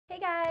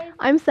guys!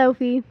 I'm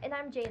Sophie. And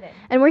I'm Jaden.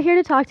 And we're here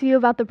to talk to you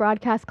about the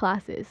broadcast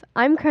classes.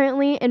 I'm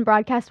currently in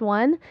Broadcast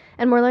 1,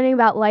 and we're learning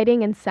about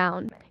lighting and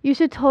sound. You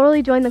should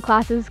totally join the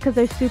classes because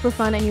they're super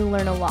fun and you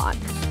learn a lot.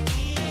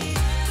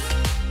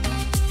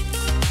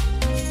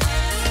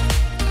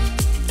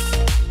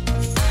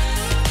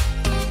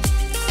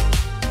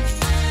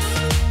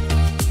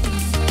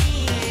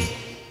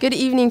 Good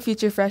evening,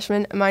 future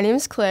freshmen. My name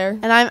is Claire.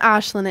 And I'm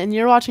Ashlyn, and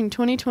you're watching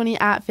 2020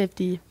 at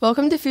 50.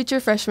 Welcome to Future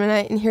Freshman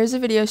Night, and here's a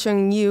video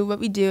showing you what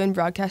we do in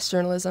broadcast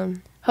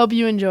journalism. Hope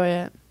you enjoy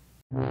it.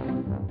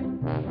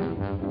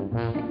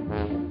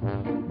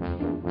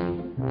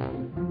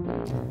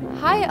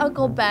 Hi,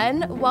 Uncle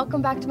Ben.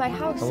 Welcome back to my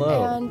house.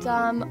 Hello.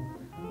 And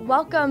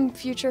welcome,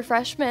 future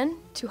freshmen,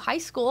 to high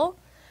school.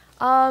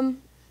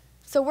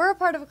 So we're a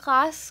part of a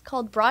class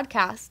called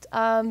Broadcast.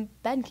 Ben,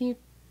 can you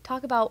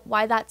talk about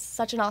why that's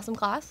such an awesome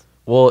class?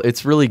 Well,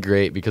 it's really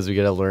great because we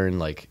get to learn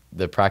like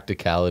the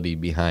practicality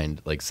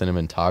behind like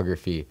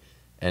cinematography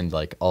and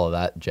like all of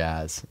that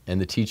jazz. And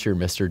the teacher,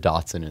 Mr.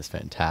 Dotson, is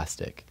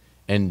fantastic.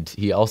 And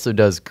he also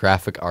does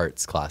graphic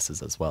arts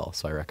classes as well,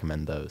 so I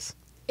recommend those.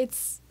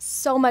 It's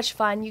so much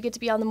fun. You get to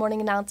be on the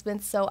morning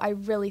announcements, so I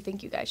really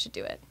think you guys should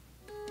do it.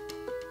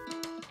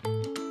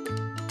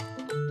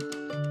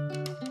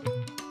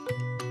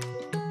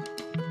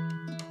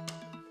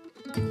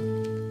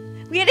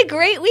 We had a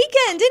great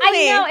weekend, didn't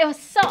we? I know. It was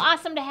so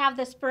awesome to have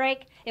this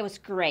break. It was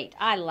great.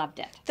 I loved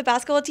it. The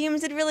basketball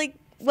teams did really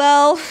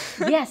well.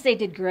 Yes, they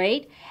did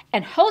great.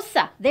 And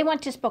HOSA, they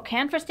went to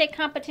Spokane for state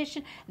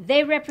competition.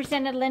 They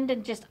represented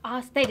Linden just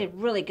awesome. They did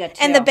really good,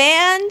 too. And the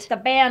band? The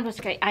band was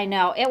great. I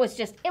know. It was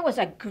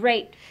a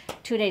great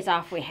 2 days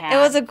off we had. It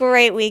was a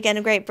great weekend,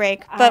 a great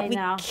break. But we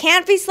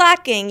can't be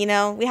slacking, you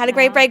know. We had a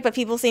great break, but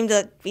people seem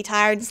to be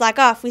tired and slack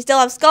off. We still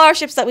have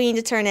scholarships that we need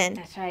to turn in.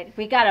 That's right.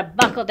 We got to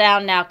buckle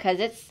down now because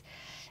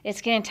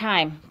it's getting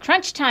time.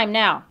 Crunch time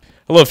now.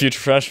 Hello, future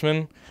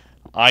freshmen.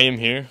 I am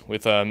here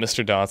with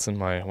Mr. Dotson,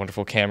 my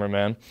wonderful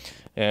cameraman,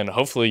 and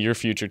hopefully your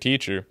future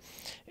teacher,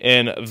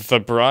 in the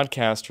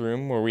broadcast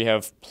room where we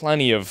have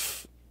plenty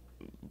of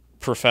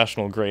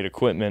professional grade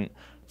equipment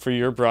for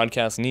your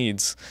broadcast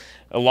needs.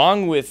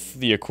 Along with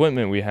the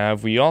equipment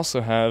we also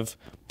have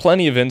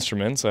plenty of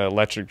instruments, an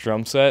electric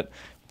drum set,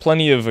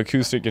 plenty of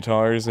acoustic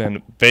guitars,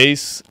 and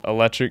bass,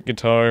 electric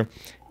guitar,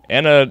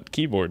 and a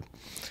keyboard.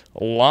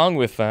 Along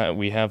with that,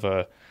 we have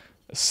a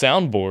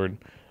soundboard,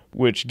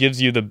 which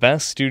gives you the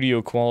best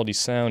studio quality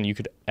sound you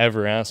could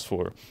ever ask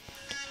for.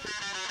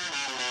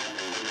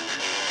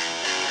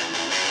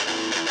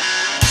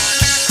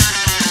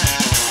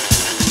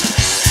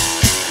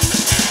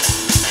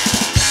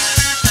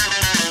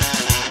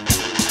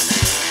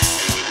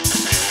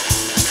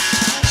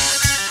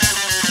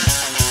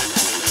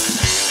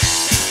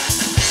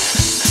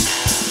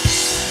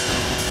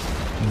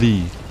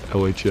 The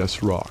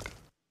LHS Rock.